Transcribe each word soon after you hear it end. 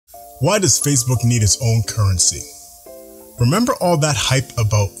Why does Facebook need its own currency? Remember all that hype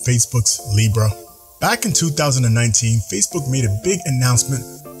about Facebook's Libra? Back in 2019, Facebook made a big announcement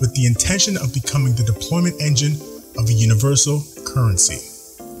with the intention of becoming the deployment engine of a universal currency.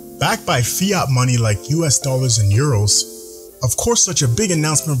 Backed by fiat money like US dollars and euros, of course such a big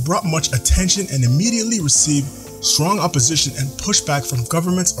announcement brought much attention and immediately received strong opposition and pushback from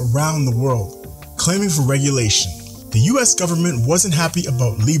governments around the world, claiming for regulation. The US government wasn't happy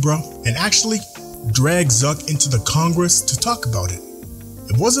about Libra and actually dragged Zuck into the Congress to talk about it.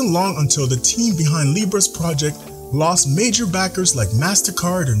 It wasn't long until the team behind Libra's project lost major backers like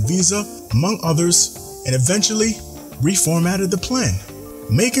MasterCard and Visa, among others, and eventually reformatted the plan.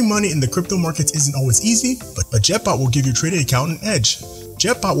 Making money in the crypto markets isn't always easy, but JetBot will give your trading account an edge.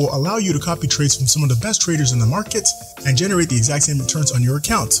 JetBot will allow you to copy trades from some of the best traders in the markets and generate the exact same returns on your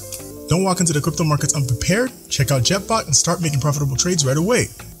account. Don't walk into the crypto markets unprepared. Check out JetBot and start making profitable trades right away.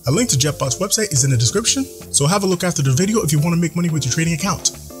 A link to JetBot's website is in the description, so have a look after the video if you want to make money with your trading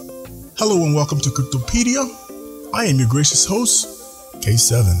account. Hello and welcome to Cryptopedia. I am your gracious host,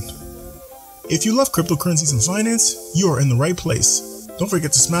 K7. If you love cryptocurrencies and finance, you are in the right place. Don't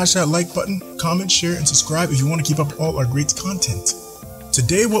forget to smash that like button, comment, share, and subscribe if you want to keep up all our great content.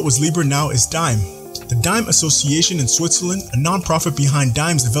 Today, what was Libra now is Diem. The Diem Association in Switzerland, a non-profit behind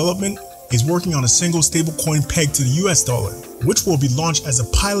Diem's development, is working on a single stablecoin pegged to the US dollar, which will be launched as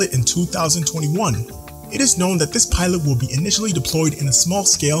a pilot in 2021. It is known that this pilot will be initially deployed in a small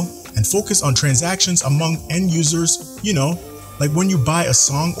scale and focus on transactions among end users, like when you buy a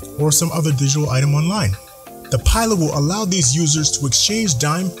song or some other digital item online. The pilot will allow these users to exchange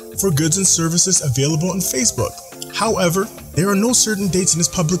Diem for goods and services available on Facebook. However, there are no certain dates in this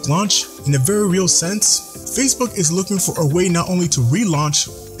public launch. In a very real sense, Facebook is looking for a way not only to relaunch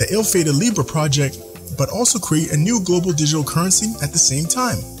the ill-fated Libra project, but also create a new global digital currency at the same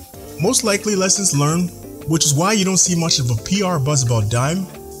time. Most likely lessons learned, which is why you don't see much of a PR buzz about Diem,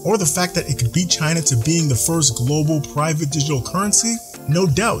 or the fact that it could beat China to being the first global private digital currency. No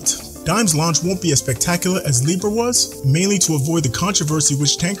doubt, Diem's launch won't be as spectacular as Libra was, mainly to avoid the controversy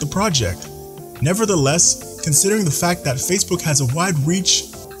which tanked the project. Nevertheless, considering the fact that Facebook has a wide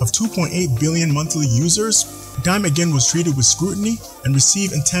reach of 2.8 billion monthly users, Diem again was treated with scrutiny and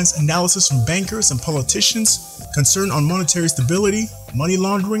received intense analysis from bankers and politicians concerned on monetary stability, money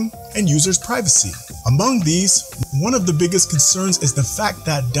laundering, and users' privacy. Among these, one of the biggest concerns is the fact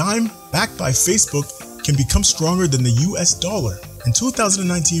that Diem, backed by Facebook, can become stronger than the US dollar. In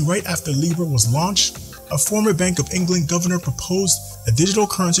 2019, right after Libra was launched, a former Bank of England governor proposed a digital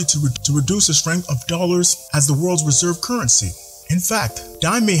currency to reduce the strength of dollars as the world's reserve currency. In fact,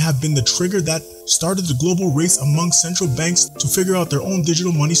 Diem may have been the trigger that started the global race among central banks to figure out their own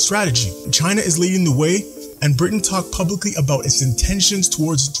digital money strategy. China is leading the way, and Britain talked publicly about its intentions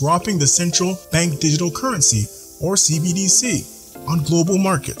towards dropping the central bank digital currency, or CBDC, on global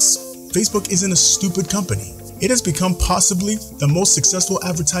markets. Facebook isn't a stupid company. It has become possibly the most successful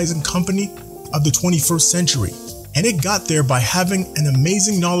advertising company of the 21st century, and it got there by having an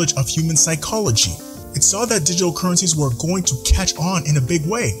amazing knowledge of human psychology. It saw that digital currencies were going to catch on in a big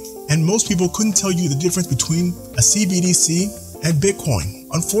way, and most people couldn't tell you the difference between a CBDC and Bitcoin.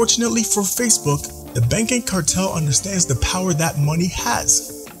 Unfortunately for Facebook, the banking cartel understands the power that money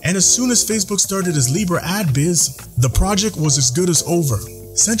has, and as soon as Facebook started its Libra ad biz, the project was as good as over.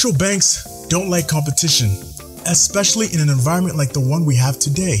 Central banks don't like competition, especially in an environment like the one we have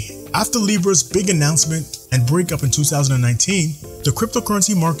today. After Libra's big announcement and breakup in 2019, the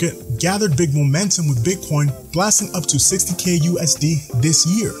cryptocurrency market gathered big momentum with Bitcoin blasting up to 60k USD this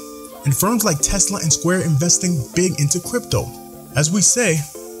year, and firms like Tesla and Square investing big into crypto. As we say,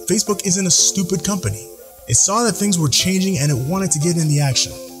 Facebook isn't a stupid company. It saw that things were changing and it wanted to get in the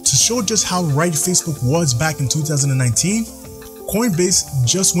action. To show just how right Facebook was back in 2019, Coinbase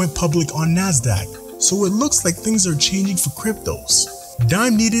just went public on NASDAQ, so it looks like things are changing for cryptos.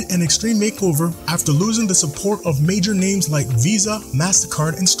 Diem needed an extreme makeover after losing the support of major names like Visa,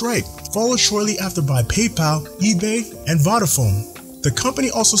 MasterCard, and Stripe, followed shortly after by PayPal, eBay, and Vodafone. The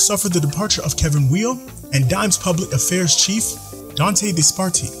company also suffered the departure of Kevin Weil and Diem's public affairs chief, Dante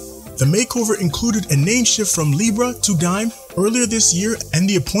Disparti. The makeover included a name shift from Libra to Diem earlier this year and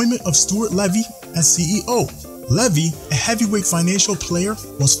the appointment of Stuart Levy as CEO. Levy, a heavyweight financial player,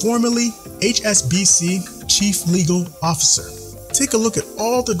 was formerly HSBC Chief Legal Officer. Take a look at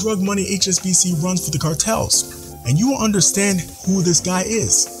all the drug money HSBC runs for the cartels, and you will understand who this guy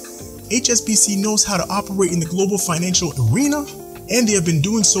is. HSBC knows how to operate in the global financial arena, and they have been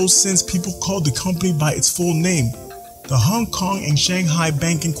doing so since people called the company by its full name, the Hong Kong and Shanghai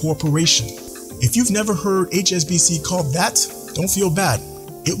Banking Corporation. If you've never heard HSBC called that, don't feel bad.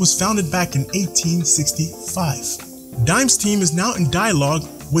 It was founded back in 1865. Diem's team is now in dialogue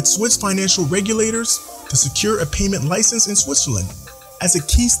with Swiss financial regulators to secure a payment license in Switzerland as a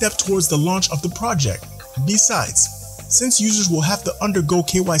key step towards the launch of the project. Besides, since users will have to undergo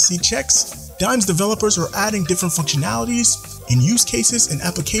KYC checks, Diem's developers are adding different functionalities and use cases and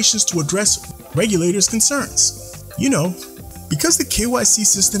applications to address regulators' concerns. Because the KYC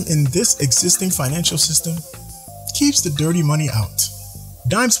system in this existing financial system keeps the dirty money out.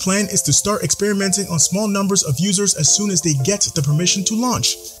 Diem's plan is to start experimenting on small numbers of users as soon as they get the permission to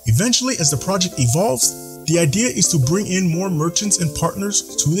launch. Eventually, as the project evolves, the idea is to bring in more merchants and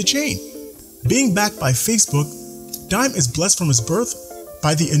partners to the chain. Being backed by Facebook, Diem is blessed from his birth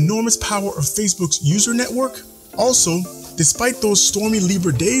by the enormous power of Facebook's user network. Also, despite those stormy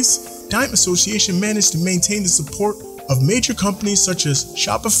Libra days, Diem Association managed to maintain the support of major companies such as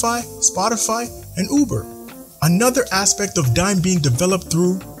Shopify, Spotify, and Uber. Another aspect of Diem being developed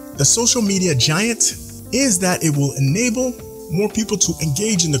through the social media giant is that it will enable more people to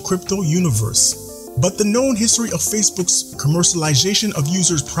engage in the crypto universe. But the known history of Facebook's commercialization of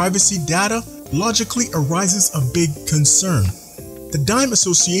users' privacy data logically arises a big concern. The Diem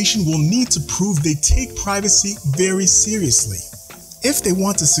Association will need to prove they take privacy very seriously if they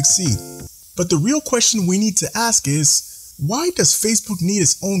want to succeed. But the real question we need to ask is, why does Facebook need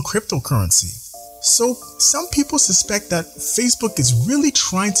its own cryptocurrency? So some people suspect that Facebook is really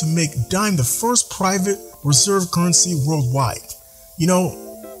trying to make Diem the first private reserve currency worldwide.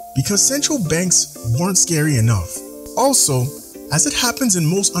 Because central banks weren't scary enough. Also, as it happens in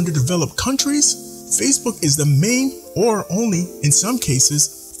most underdeveloped countries, Facebook is the main, or only in some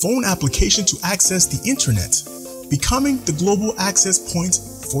cases, phone application to access the internet, becoming the global access point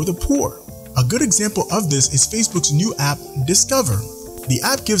for the poor. A good example of this is Facebook's new app, Discover. The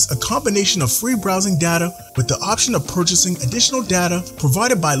app gives a combination of free browsing data with the option of purchasing additional data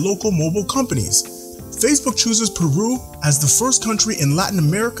provided by local mobile companies. Facebook chooses Peru as the first country in Latin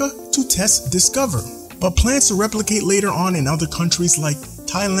America to test Discover, but plans to replicate later on in other countries like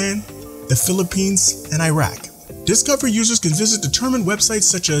Thailand, the Philippines, and Iraq. Discover users can visit determined websites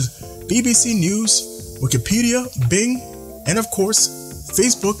such as BBC News, Wikipedia, Bing, and of course,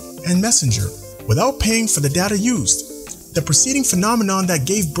 Facebook and Messenger, without paying for the data used. The preceding phenomenon that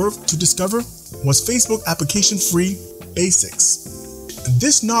gave birth to Discover was Facebook application-free Basics.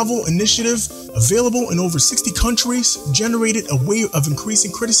 This novel initiative, available in over 60 countries, generated a wave of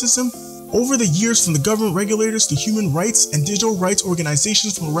increasing criticism over the years from the government regulators to human rights and digital rights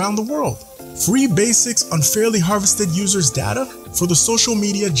organizations from around the world. Free Basics unfairly harvested users' data for the social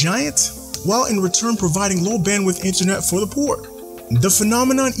media giant, while in return providing low bandwidth internet for the poor. The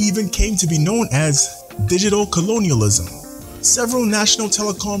phenomenon even came to be known as digital colonialism. Several national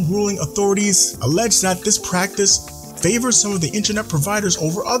telecom ruling authorities allege that this practice favors some of the internet providers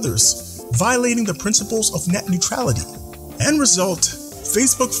over others, violating the principles of net neutrality. End result,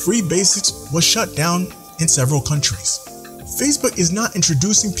 Facebook Free Basics was shut down in several countries. Facebook is not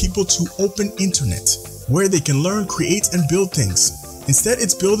introducing people to open internet, where they can learn, create, and build things. Instead,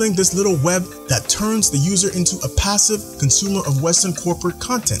 it's building this little web that turns the user into a passive consumer of Western corporate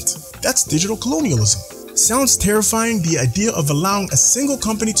content. That's digital colonialism. Sounds terrifying, the idea of allowing a single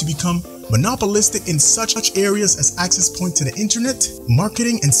company to become monopolistic in such areas as access point to the internet,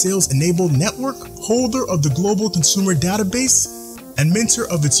 marketing and sales enabled network, holder of the global consumer database, and minter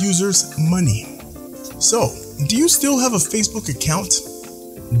of its users' money. So, do you still have a Facebook account?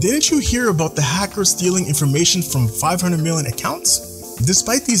 Didn't you hear about the hackers stealing information from 500 million accounts?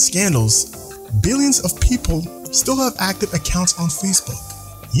 Despite these scandals, billions of people still have active accounts on Facebook.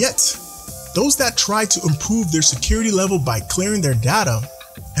 Yet, those that try to improve their security level by clearing their data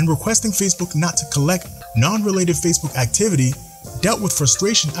and requesting Facebook not to collect non-related Facebook activity dealt with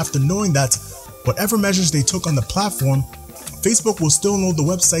frustration after knowing that whatever measures they took on the platform, Facebook will still know the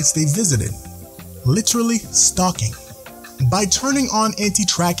websites they visited. Literally stalking. By turning on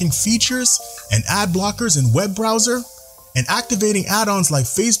anti-tracking features and ad blockers in web browser and activating add-ons like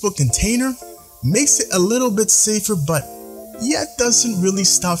Facebook Container makes it a little bit safer, but yet doesn't really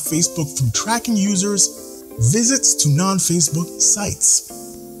stop Facebook from tracking users' visits to non-Facebook sites.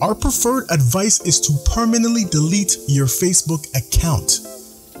 Our preferred advice is to permanently delete your Facebook account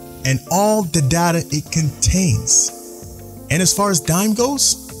and all the data it contains. And as far as Diem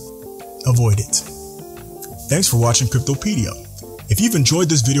goes, avoid it. Thanks for watching Cryptopedia. If you've enjoyed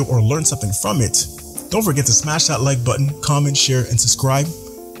this video or learned something from it, don't forget to smash that like button, comment, share, and subscribe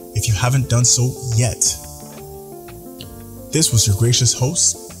if you haven't done so yet. This was your gracious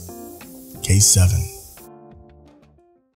host, K7.